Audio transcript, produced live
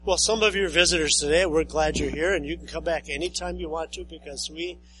Well, some of you are visitors today. We're glad you're here, and you can come back anytime you want to because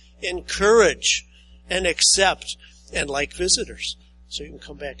we encourage and accept and like visitors. So you can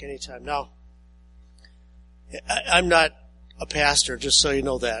come back anytime. Now, I'm not a pastor, just so you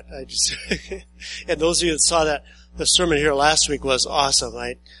know that. And those of you that saw that, the sermon here last week was awesome.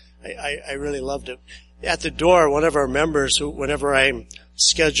 I really loved it. At the door, one of our members, who, whenever I'm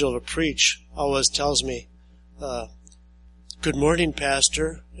scheduled to preach, always tells me, "Good morning,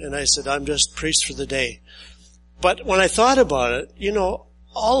 Pastor." And I said, "I'm just priest for the day." But when I thought about it,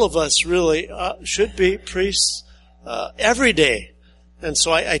 all of us really should be priests every day. And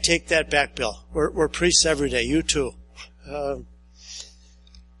so I take that back, Bill. We're priests every day. You too.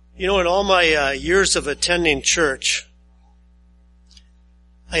 In all my years of attending church,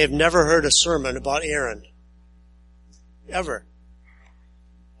 I have never heard a sermon about Aaron. Ever.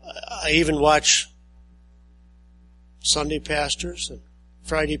 I even watch Sunday pastors and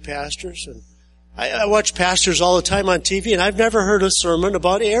Friday pastors, and I watch pastors all the time on TV, and I've never heard a sermon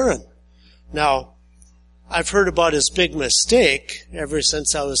about Aaron. Now, I've heard about his big mistake ever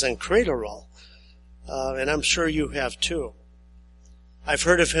since I was in Cradle Roll, and I'm sure you have too. I've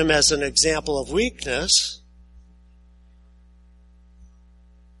heard of him as an example of weakness.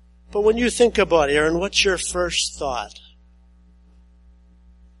 But when you think about Aaron, what's your first thought?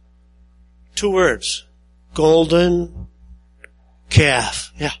 2 words. Golden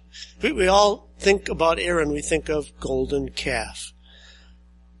calf. Yeah. We all think about Aaron, we think of golden calf.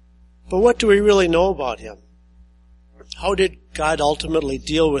 But what do we really know about him? How did God ultimately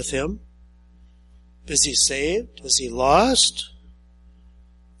deal with him? Is he saved? Is he lost?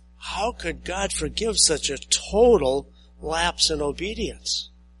 How could God forgive such a total lapse in obedience?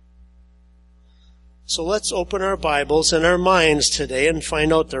 So let's open our Bibles and our minds today and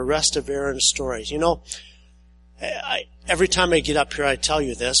find out the rest of Aaron's stories. Every time I get up here I tell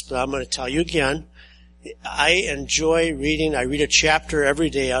you this, but I'm going to tell you again. I enjoy reading. I read a chapter every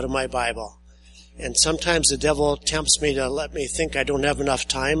day out of my Bible. And sometimes the devil tempts me to let me think I don't have enough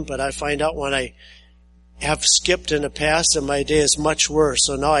time, but I find out when I have skipped in the past and my day is much worse.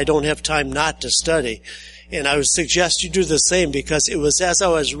 So now I don't have time not to study. And I would suggest you do the same, because it was as I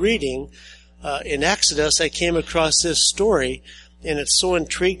was reading in Exodus, I came across this story, and it so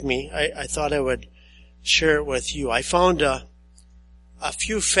intrigued me, I thought I would share it with you. I found a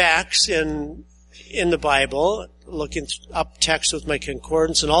few facts in the Bible, looking up text with my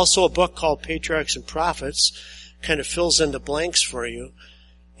concordance, and also a book called Patriarchs and Prophets, kind of fills in the blanks for you,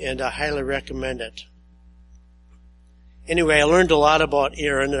 and I highly recommend it. Anyway, I learned a lot about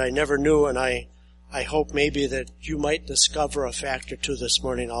Aaron that I never knew, and I hope maybe that you might discover a fact or two this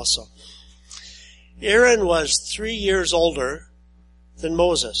morning also. Aaron was 3 years older than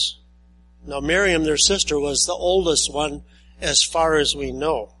Moses. Now, Miriam, their sister, was the oldest one as far as we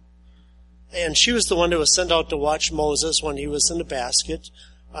know. And she was the one that was sent out to watch Moses when he was in the basket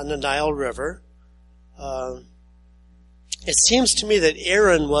on the Nile River. It seems to me that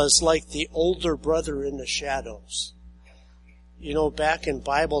Aaron was like the older brother in the shadows. Back in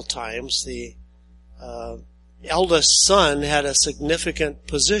Bible times, the eldest son had a significant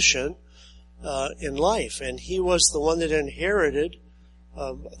position in life, and he was the one that inherited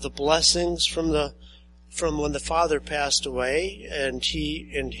the blessings from when the father passed away, and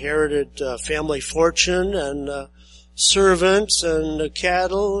he inherited family fortune and servants and the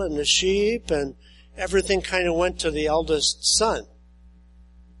cattle and the sheep, and everything kind of went to the eldest son.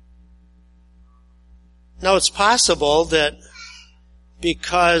 Now, it's possible that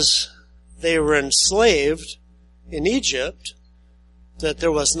because they were enslaved in Egypt, that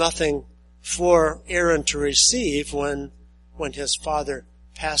there was nothing for Aaron to receive when his father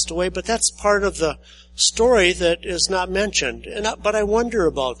passed away. But that's part of the story that is not mentioned. But I wonder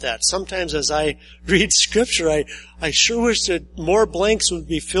about that. Sometimes as I read Scripture, I sure wish that more blanks would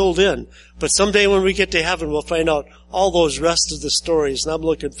be filled in. But someday when we get to heaven, we'll find out all those rest of the stories, and I'm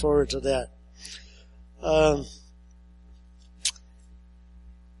looking forward to that.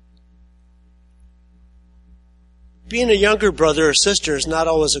 Being a younger brother or sister is not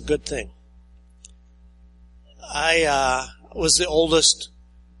always a good thing. I was the oldest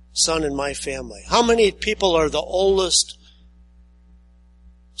son in my family. How many people are the oldest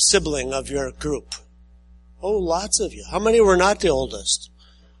sibling of your group? Oh, lots of you. How many were not the oldest?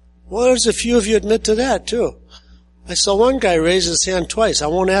 Well, there's a few of you admit to that, too. I saw one guy raise his hand twice. I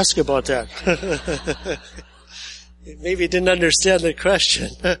won't ask about that. Maybe he didn't understand the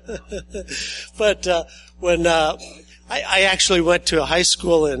question. But when I actually went to a high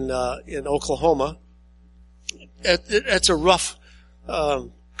school in Oklahoma, it's a rough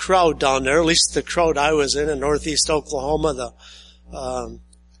crowd down there, at least the crowd I was in northeast Oklahoma.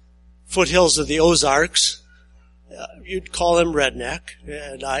 foothills of the Ozarks. You'd call him redneck,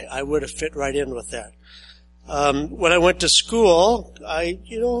 and I would have fit right in with that. When I went to school, I,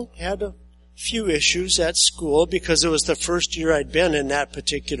 had a few issues at school because it was the first year I'd been in that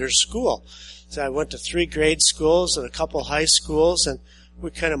particular school. So I went to 3 grade schools and a couple high schools, and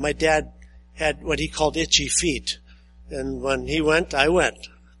my dad had what he called itchy feet. And when he went, I went,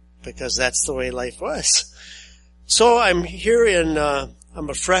 because that's the way life was. So I'm here I'm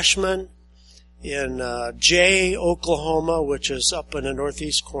a freshman in Jay, Oklahoma, which is up in the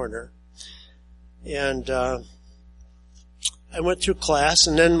northeast corner. And I went through class,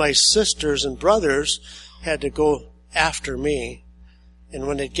 and then my sisters and brothers had to go after me. And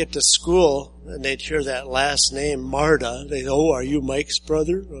when they'd get to school and they'd hear that last name, Marta, they'd, "Oh, are you Mike's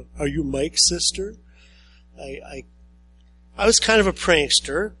brother? Are you Mike's sister?" I was kind of a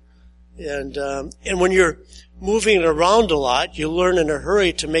prankster. And when you're moving around a lot, you learn in a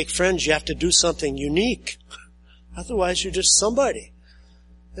hurry to make friends, you have to do something unique. Otherwise, you're just somebody.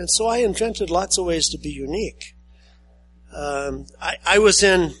 And so I invented lots of ways to be unique. I was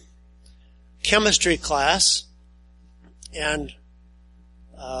in chemistry class, and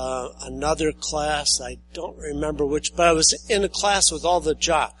another class, I don't remember which, but I was in a class with all the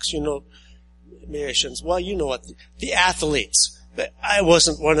jocks, nations. Well, you know what, the athletes. I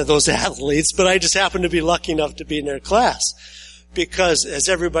wasn't one of those athletes, but I just happened to be lucky enough to be in their class. Because, as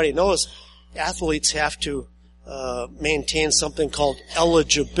everybody knows, athletes have to maintain something called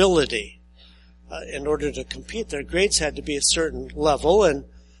eligibility. In order to compete, their grades had to be a certain level, and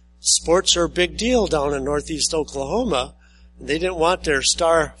sports are a big deal down in northeast Oklahoma. They didn't want their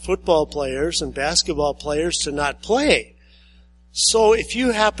star football players and basketball players to not play. So if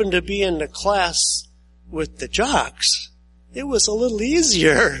you happened to be in the class with the jocks, it was a little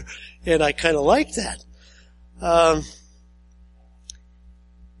easier, and I kind of liked that.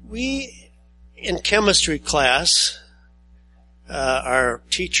 In chemistry class, our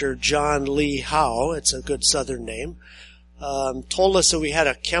teacher, John Lee Howe, it's a good southern name, told us that we had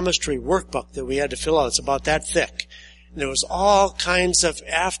a chemistry workbook that we had to fill out. It's about that thick. And there was all kinds of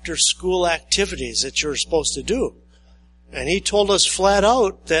after-school activities that you were supposed to do. And he told us flat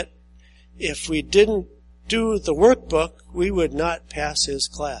out that if we didn't do the workbook, we would not pass his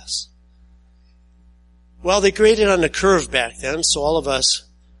class. Well, they graded on the curve back then, so all of us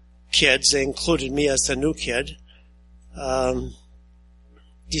kids, they included me as the new kid,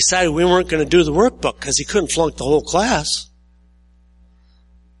 decided we weren't going to do the workbook because he couldn't flunk the whole class.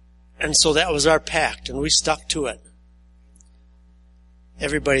 And so that was our pact, and we stuck to it.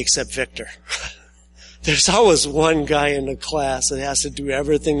 Everybody except Victor. There's always one guy in the class that has to do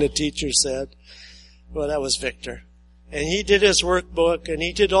everything the teacher said. Well, that was Victor. And he did his workbook, and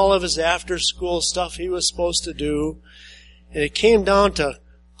he did all of his after-school stuff he was supposed to do. And it came down to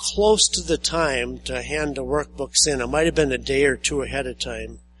close to the time to hand the workbooks in. It might have been a day or two ahead of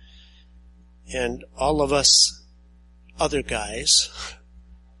time. And all of us other guys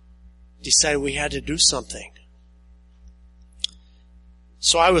decided we had to do something.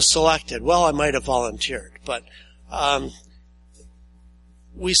 So I was selected. Well, I might have volunteered, but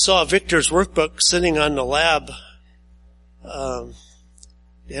we saw Victor's workbook sitting on the lab. It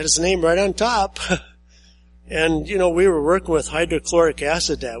had his name right on top. And, we were working with hydrochloric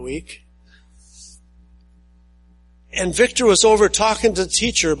acid that week. And Victor was over talking to the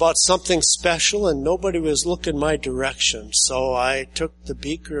teacher about something special, and nobody was looking my direction. So I took the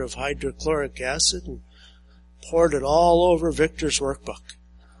beaker of hydrochloric acid and poured it all over Victor's workbook.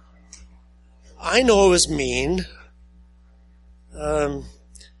 I know it was mean. I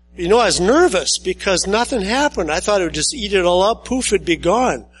was nervous because nothing happened. I thought it would just eat it all up, poof, it'd be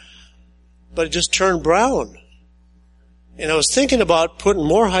gone. But it just turned brown. And I was thinking about putting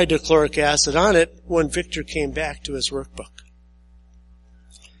more hydrochloric acid on it when Victor came back to his workbook.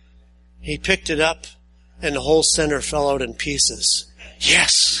 He picked it up, and the whole center fell out in pieces.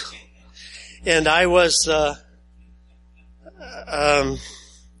 Yes! And I was,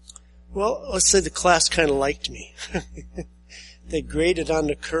 let's say the class kind of liked me. They graded on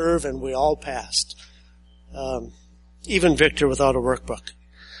the curve, and we all passed. Even Victor without a workbook.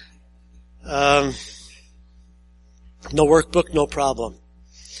 No workbook, no problem.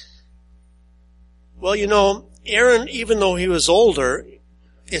 Well, Aaron, even though he was older,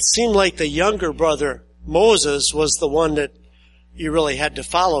 it seemed like the younger brother, Moses, was the one that you really had to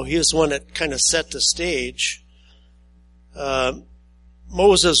follow. He was the one that kind of set the stage.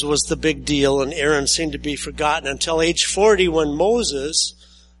 Moses was the big deal, and Aaron seemed to be forgotten until age 40 when Moses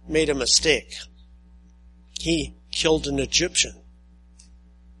made a mistake. He killed an Egyptian.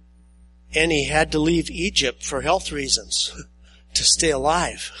 And he had to leave Egypt for health reasons to stay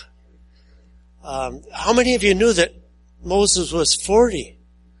alive. How many of you knew that Moses was 40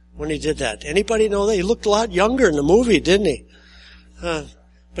 when he did that? Anybody know that? He looked a lot younger in the movie, didn't he?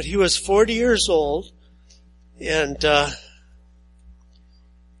 But he was 40 years old. And do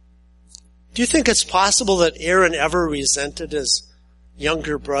you think it's possible that Aaron ever resented his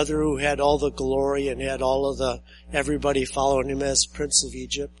younger brother who had all the glory and had all of everybody following him as Prince of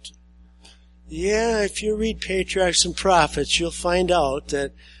Egypt? Yeah, if you read Patriarchs and Prophets, you'll find out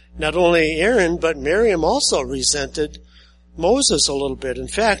that not only Aaron, but Miriam also resented Moses a little bit. In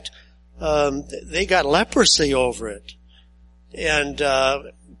fact, they got leprosy over it. And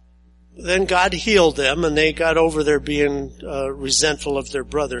then God healed them, and they got over their being resentful of their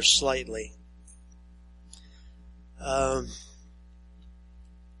brother slightly. Well,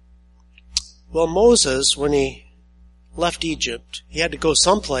 Moses, when he left Egypt, he had to go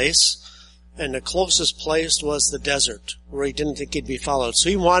someplace, and the closest place was the desert, where he didn't think he'd be followed. So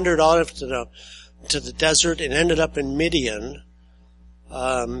he wandered out to the desert and ended up in Midian,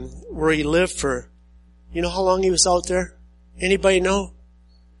 where he lived for, you know how long he was out there? Anybody know?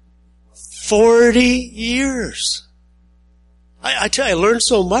 40 years. I tell you, I learned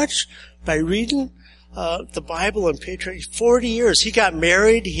so much by reading the Bible and Patriarchs. 40 years. He got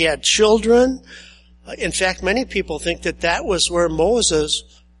married. He had children. In fact, many people think that was where Moses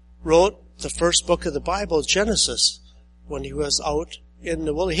wrote the first book of the Bible, Genesis, when he was out in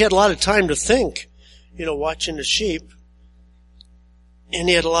the wilderness. He had a lot of time to think, watching the sheep. And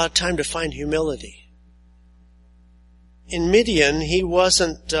he had a lot of time to find humility. In Midian, he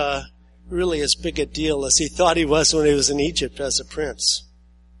wasn't really as big a deal as he thought he was when he was in Egypt as a prince.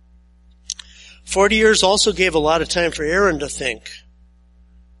 40 years also gave a lot of time for Aaron to think.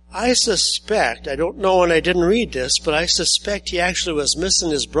 I suspect, I don't know and I didn't read this, but I suspect he actually was missing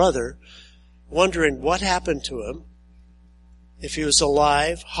his brother, wondering what happened to him, if he was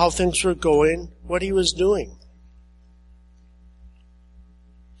alive, how things were going, what he was doing.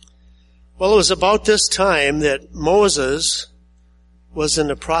 Well, it was about this time that Moses was in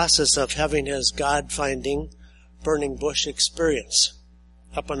the process of having his God-finding burning bush experience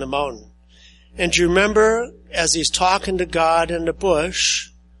up on the mountain. And do you remember, as he's talking to God in the bush,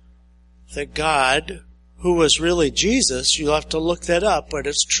 that God, who was really Jesus, you'll have to look that up, but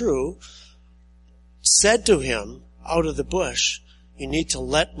it's true, said to him out of the bush, "You need to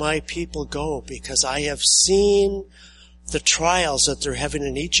let my people go because I have seen the trials that they're having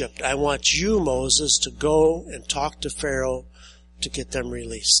in Egypt. I want you, Moses, to go and talk to Pharaoh to get them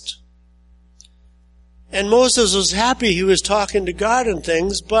released." And Moses was happy he was talking to God and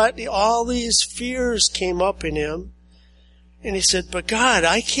things, but all these fears came up in him. And he said, "But God,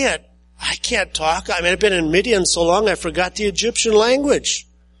 I can't talk. I've been in Midian so long I forgot the Egyptian language."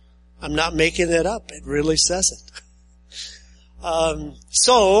 I'm not making that up. It really says it.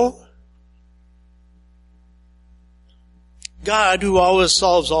 So, God, who always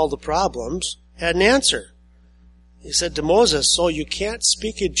solves all the problems, had an answer. He said to Moses, "So you can't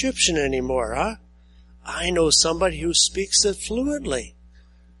speak Egyptian anymore, huh? I know somebody who speaks it fluently."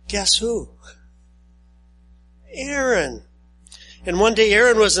 Guess who? Aaron. And one day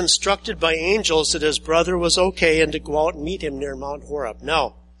Aaron was instructed by angels that his brother was okay and to go out and meet him near Mount Horeb.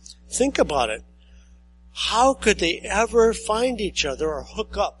 Now, think about it. How could they ever find each other or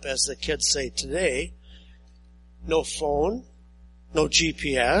hook up, as the kids say today? No phone, no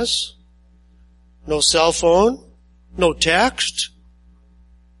GPS, no cell phone, no text,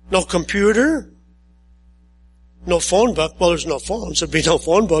 no computer, no phone book. Well, there's no phones. There'd be no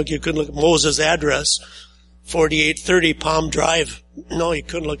phone book. You couldn't look at Moses' address, 4830 Palm Drive. No, you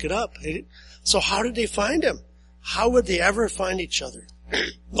couldn't look it up. So how did they find him? How would they ever find each other?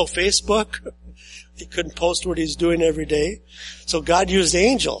 No Facebook. He couldn't post what he's doing every day. So God used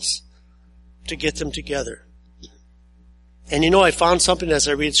angels to get them together. And I found something as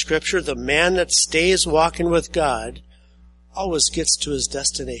I read Scripture. The man that stays walking with God always gets to his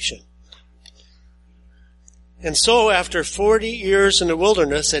destination. And so after 40 years in the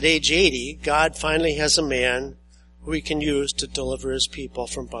wilderness, at age 80, God finally has a man who he can use to deliver his people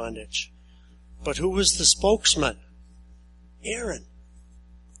from bondage. But who was the spokesman? Aaron.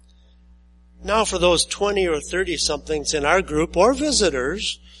 Now for those 20 or 30-somethings in our group, or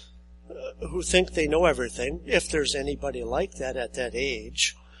visitors, who think they know everything, if there's anybody like that at that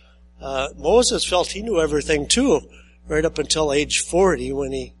age, Moses felt he knew everything too, right up until age 40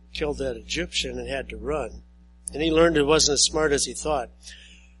 when he killed that Egyptian and had to run. And he learned he wasn't as smart as he thought.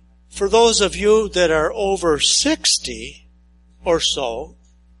 For those of you that are over 60 or so,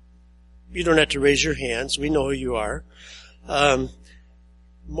 you don't have to raise your hands. We know who you are.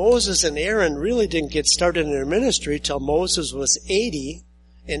 Moses and Aaron really didn't get started in their ministry till Moses was 80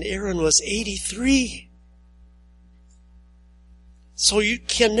 and Aaron was 83. So you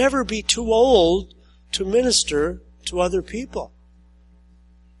can never be too old to minister to other people.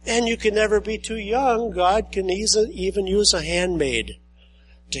 And you can never be too young. God can even use a handmaid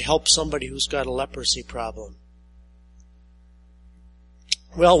to help somebody who's got a leprosy problem.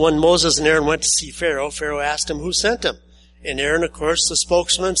 Well, when Moses and Aaron went to see Pharaoh, Pharaoh asked him who sent him. And Aaron, of course, the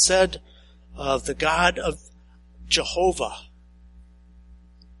spokesman, said, the God of Jehovah.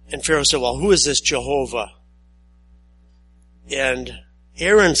 And Pharaoh said, well, who is this Jehovah? And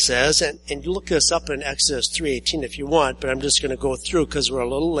Aaron says, and you look this up in Exodus 3:18 if you want, but I'm just going to go through because we're a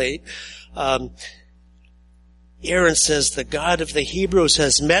little late. Aaron says, the God of the Hebrews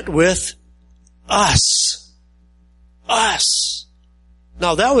has met with us. Us.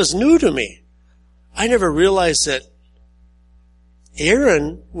 Now that was new to me. I never realized that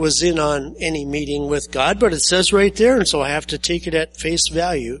Aaron was in on any meeting with God, but it says right there, and so I have to take it at face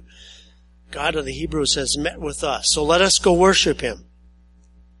value. God of the Hebrews has met with us, so let us go worship him.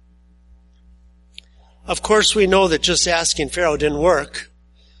 Of course, we know that just asking Pharaoh didn't work.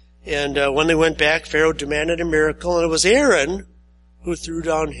 And when they went back, Pharaoh demanded a miracle, and it was Aaron who threw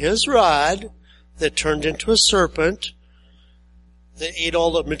down his rod that turned into a serpent that ate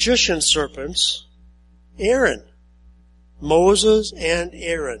all the magician serpents. Aaron. Moses and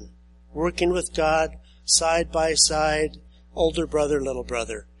Aaron, working with God side by side, older brother, little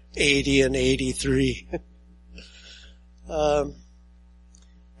brother, 80 and 83. And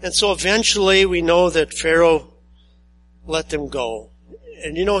so eventually we know that Pharaoh let them go.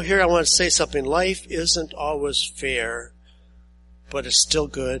 And here I want to say something. Life isn't always fair, but it's still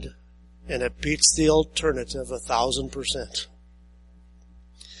good, and it beats the alternative 1,000%.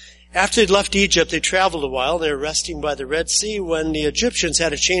 After they'd left Egypt, they traveled a while. They were resting by the Red Sea when the Egyptians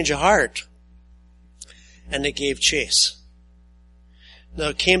had a change of heart, and they gave chase. Now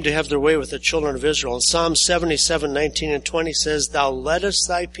it came to have their way with the children of Israel. And Psalm 77:19 and 20 says, Thou leddest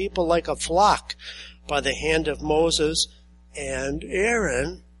thy people like a flock by the hand of Moses and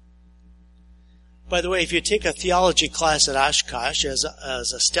Aaron. By the way, if you take a theology class at Oshkosh, as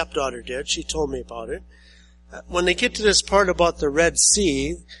a stepdaughter did, she told me about it, when they get to this part about the Red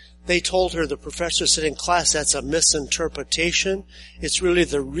Sea, they told her, the professor said in class, that's a misinterpretation. It's really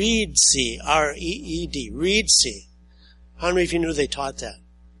the Reed Sea, R-E-E-D, Reed Sea. How many of you knew they taught that?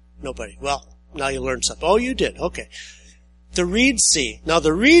 Nobody. Well, now you learned something. Oh, you did. Okay. The Reed Sea. Now,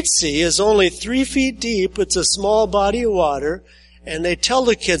 the Reed Sea is only 3 feet deep. It's a small body of water. And they tell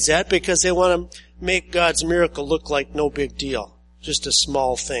the kids that because they want to make God's miracle look like no big deal. Just a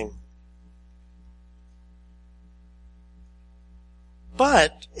small thing.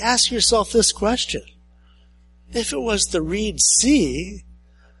 But ask yourself this question. If it was the Reed Sea,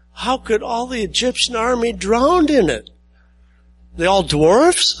 how could all the Egyptian army drown in it? They all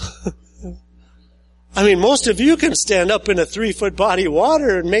dwarfs? I mean, most of you can stand up in a 3-foot body of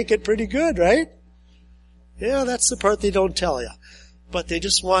water and make it pretty good, right? Yeah, that's the part they don't tell you. But they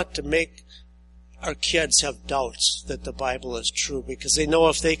just want to make our kids have doubts that the Bible is true, because they know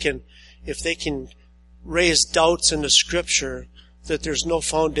if they can raise doubts in the Scripture, that there's no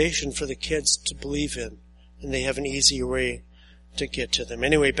foundation for the kids to believe in, and they have an easy way to get to them.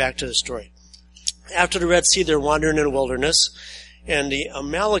 Anyway, back to the story. After the Red Sea, they're wandering in the wilderness, and the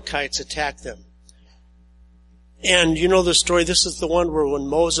Amalekites attack them. And you know the story. This is the one where when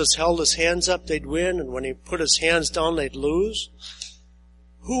Moses held his hands up, they'd win, and when he put his hands down, they'd lose.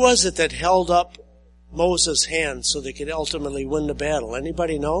 Who was it that held up Moses' hands so they could ultimately win the battle?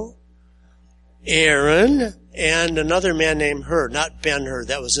 Anybody know? Aaron and another man named Hur, not Ben-Hur,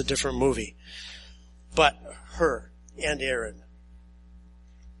 that was a different movie, but Hur and Aaron.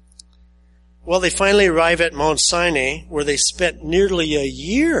 Well, they finally arrive at Mount Sinai, where they spent nearly a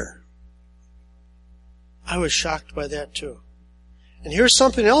year. I was shocked by that too. And here's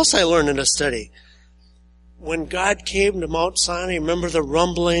something else I learned in a study. When God came to Mount Sinai, remember the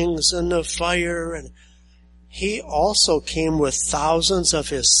rumblings and the fire, and He also came with thousands of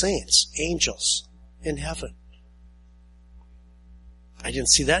His saints, angels, in heaven. I didn't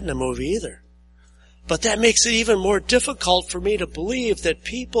see that in the movie either. But that makes it even more difficult for me to believe that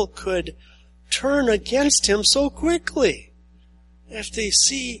people could turn against Him so quickly. If they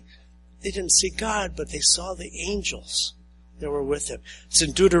didn't see God, but they saw the angels that were with Him. It's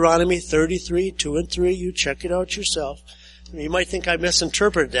in Deuteronomy 33, 2 and 3. You check it out yourself. You might think I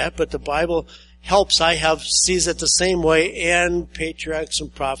misinterpreted that, but the Bible helps. Sees it the same way, and Patriarchs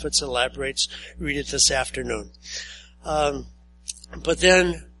and Prophets elaborates. Read it this afternoon. But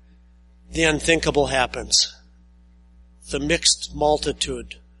then the unthinkable happens. The mixed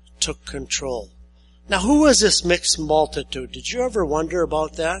multitude took control. Now, who was this mixed multitude? Did you ever wonder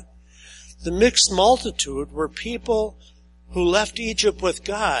about that? The mixed multitude were people who left Egypt with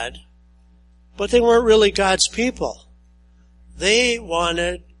God, but they weren't really God's people. They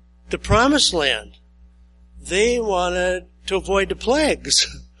wanted the promised land. They wanted to avoid the plagues.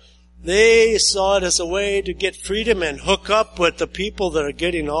 They saw it as a way to get freedom and hook up with the people that are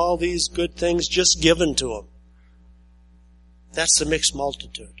getting all these good things just given to them. That's the mixed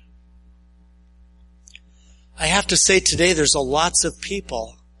multitude. I have to say today there's lots of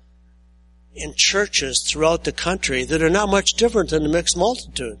people in churches throughout the country that are not much different than the mixed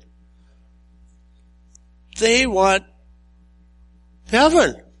multitude. They want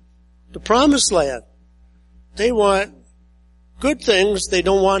heaven, the promised land. They want good things, they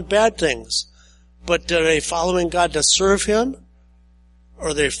don't want bad things. But are they following God to serve Him, or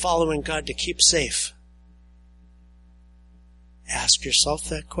are they following God to keep safe? Ask yourself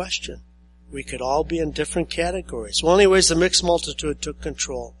that question. We could all be in different categories. Well, anyways, the mixed multitude took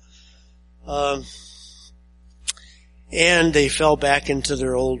control. And they fell back into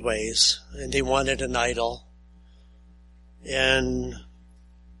their old ways, and they wanted an idol. And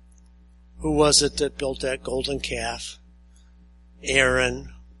who was it that built that golden calf?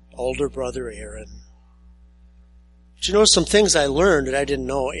 Aaron, older brother Aaron. But you know, some things I learned that I didn't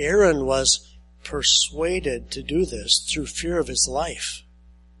know. Aaron was persuaded to do this through fear of his life.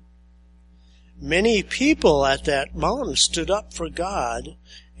 Many people at that mountain stood up for God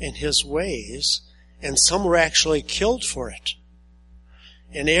and His ways, and some were actually killed for it.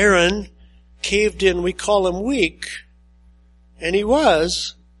 And Aaron caved in. We call him weak, and he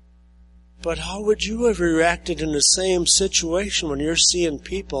was. But how would you have reacted in the same situation when you're seeing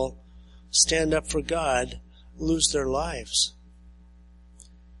people stand up for God lose their lives?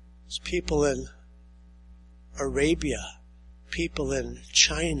 There's people in Arabia, people in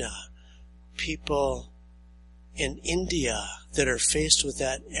China, people in India that are faced with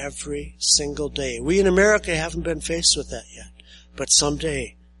that every single day. We in America haven't been faced with that yet, but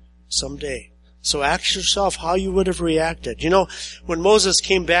someday. So ask yourself how you would have reacted. You know, when Moses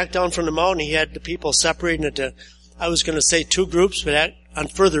came back down from the mountain, he had the people separated into, I was going to say 2 groups, but on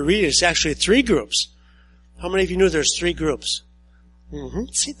further reading, it's actually 3 groups. How many of you knew there's 3 groups?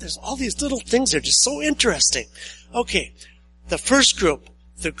 See, there's all these little things that are just so interesting. Okay, the first group,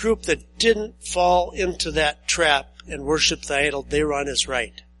 the group that didn't fall into that trap and worship the idol, they were on his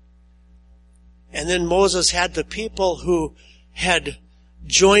right. And then Moses had the people who had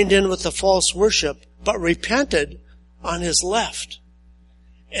joined in with the false worship, but repented, on his left.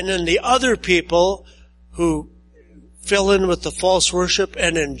 And then the other people who fell in with the false worship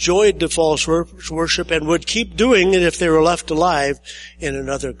and enjoyed the false worship and would keep doing it if they were left alive, in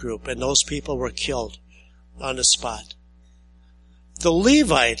another group. And those people were killed on the spot. The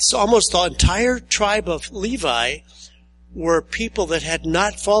Levites, almost the entire tribe of Levi, were people that had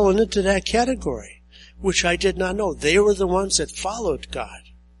not fallen into that category, which I did not know. They were the ones that followed God.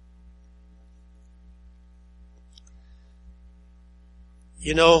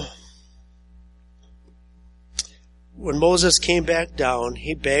 You know, when Moses came back down,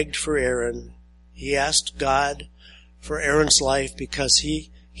 he begged for Aaron. He asked God for Aaron's life because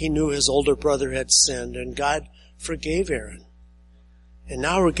he knew his older brother had sinned, and God forgave Aaron. And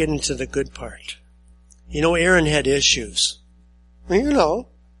now we're getting to the good part. You know, Aaron had issues. You know.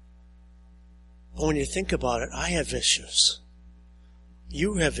 But when you think about it, I have issues.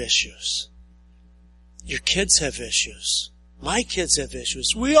 You have issues. Your kids have issues. My kids have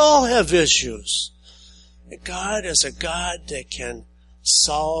issues. We all have issues. And God is a God that can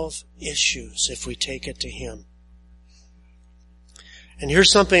solve issues if we take it to Him. And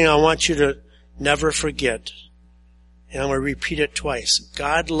here's something I want you to never forget. And I'm going to repeat it twice.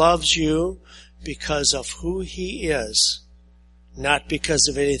 God loves you because of who He is, not because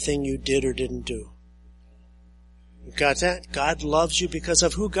of anything you did or didn't do. You got that? God loves you because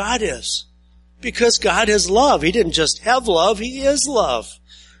of who God is. Because God is love. He didn't just have love, He is love.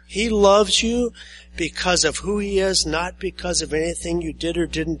 He loves you because of who He is, not because of anything you did or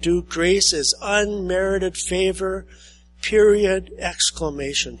didn't do. Grace is unmerited favor, period,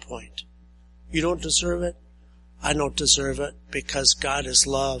 exclamation point. You don't deserve it. I don't deserve it. Because God is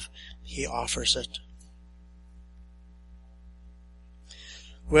love, He offers it.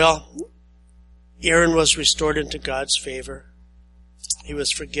 Well, Aaron was restored into God's favor. He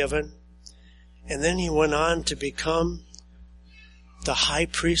was forgiven. And then he went on to become the high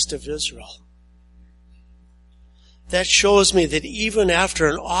priest of Israel. That shows me that even after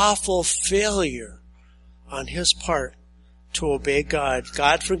an awful failure on his part to obey God,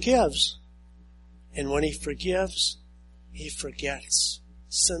 God forgives. And when He forgives, He forgets.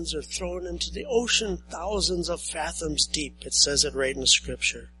 Sins are thrown into the ocean thousands of fathoms deep. It says it right in the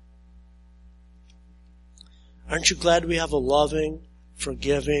Scripture. Aren't you glad we have a loving,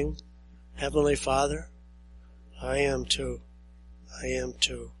 forgiving Heavenly Father? I am too. I am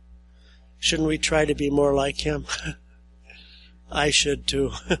too. Shouldn't we try to be more like Him? I should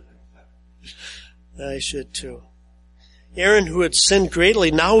too. I should too. Aaron, who had sinned greatly,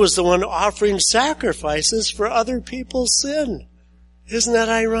 now was the one offering sacrifices for other people's sin. Isn't that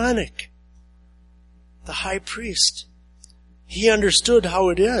ironic? The high priest. He understood how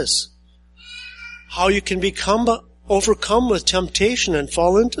it is. How you can overcome with temptation and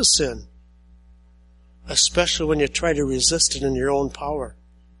fall into sin. Especially when you try to resist it in your own power.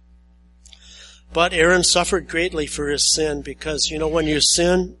 But Aaron suffered greatly for his sin because, when you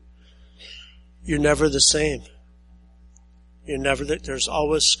sin, you're never the same. There's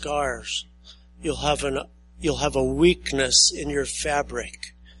always scars. You'll have a weakness in your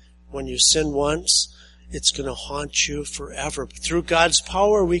fabric. When you sin once, it's going to haunt you forever. Through God's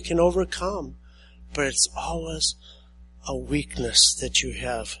power, we can overcome. But it's always a weakness that you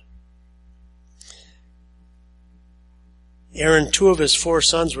have. Aaron, 2 of his 4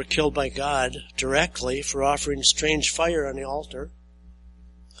 sons were killed by God directly for offering strange fire on the altar.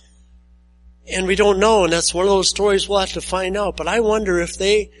 And we don't know, and that's one of those stories we'll have to find out. But I wonder if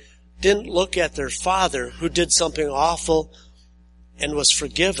they didn't look at their father, who did something awful and was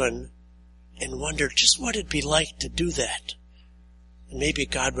forgiven, and wondered just what it'd be like to do that. And maybe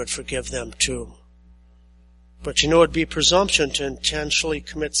God would forgive them too. But it'd be presumption to intentionally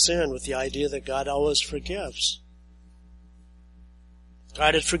commit sin with the idea that God always forgives.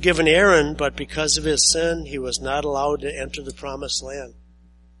 God had forgiven Aaron, but because of his sin, he was not allowed to enter the promised land.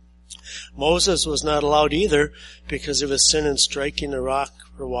 Moses was not allowed either because of his sin in striking the rock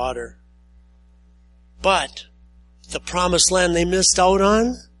for water. But the promised land they missed out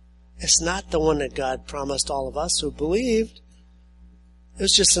on, it's not the one that God promised all of us who believed. It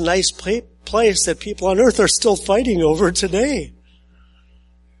was just a nice place that people on earth are still fighting over today.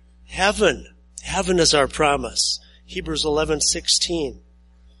 Heaven is our promise. Hebrews 11:16.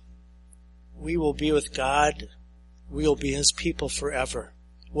 We will be with God. We will be His people forever.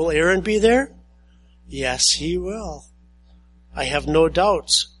 Will Aaron be there? Yes, he will. I have no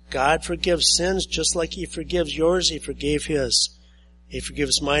doubts. God forgives sins just like He forgives yours. He forgave his. He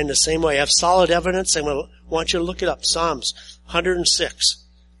forgives mine the same way. I have solid evidence. I want you to look it up. Psalms 106.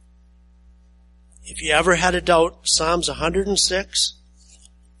 If you ever had a doubt, Psalms 106.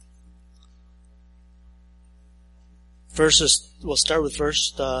 We'll start with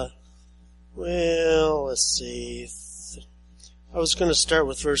verse, let's see. I was going to start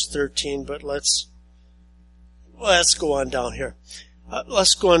with verse 13, but let's go on down here.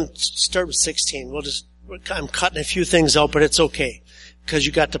 Let's go on, start with 16. I'm cutting a few things out, but it's okay, because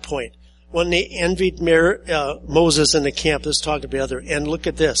you got the point. When they envied Moses in the camp, let's talk about the other. And look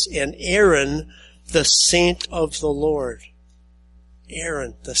at this. And Aaron, the saint of the Lord.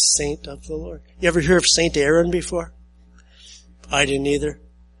 Aaron, the saint of the Lord. You ever hear of Saint Aaron before? I didn't either.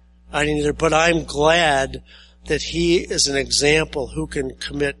 But I'm glad that he is an example who can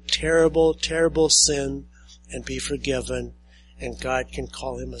commit terrible, terrible sin and be forgiven, and God can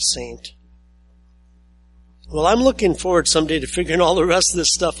call him a saint. Well, I'm looking forward someday to figuring all the rest of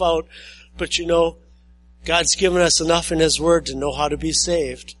this stuff out, but God's given us enough in His Word to know how to be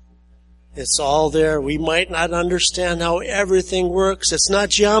saved. It's all there. We might not understand how everything works. It's not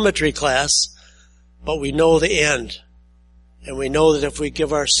geometry class, but we know the end. And we know that if we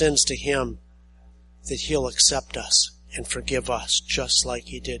give our sins to Him, that He'll accept us and forgive us just like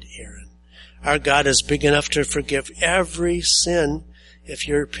He did Aaron. Our God is big enough to forgive every sin if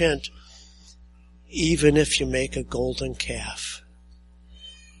you repent, even if you make a golden calf.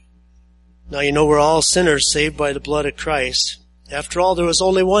 Now we're all sinners saved by the blood of Christ. After all, there was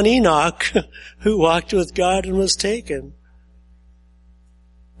only one Enoch who walked with God and was taken.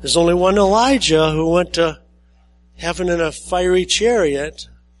 There's only one Elijah who went to heaven in a fiery chariot.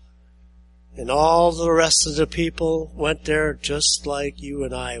 And all the rest of the people went there just like you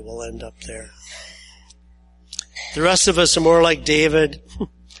and I will end up there. The rest of us are more like David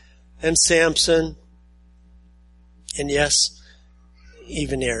and Samson. And yes,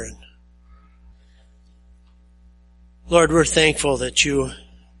 even Aaron. Lord, we're thankful that You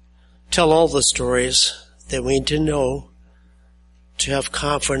tell all the stories that we need to know to have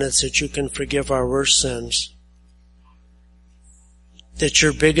confidence that You can forgive our worst sins. That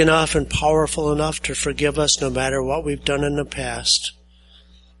You're big enough and powerful enough to forgive us no matter what we've done in the past,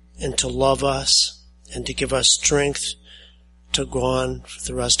 and to love us and to give us strength to go on for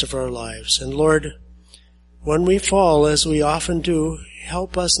the rest of our lives. And Lord, when we fall, as we often do,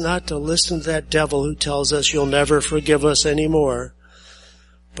 help us not to listen to that devil who tells us you'll never forgive us anymore,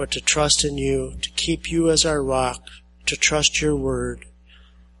 but to trust in you, to keep you as our rock, to trust your word.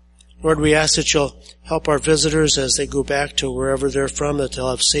 Lord, we ask that you'll help our visitors as they go back to wherever they're from, that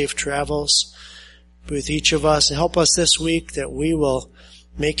they'll have safe travels with each of us, and help us this week that we will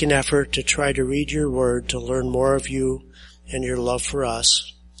make an effort to try to read your word, to learn more of you and your love for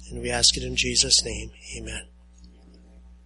us. And we ask it in Jesus' name. Amen.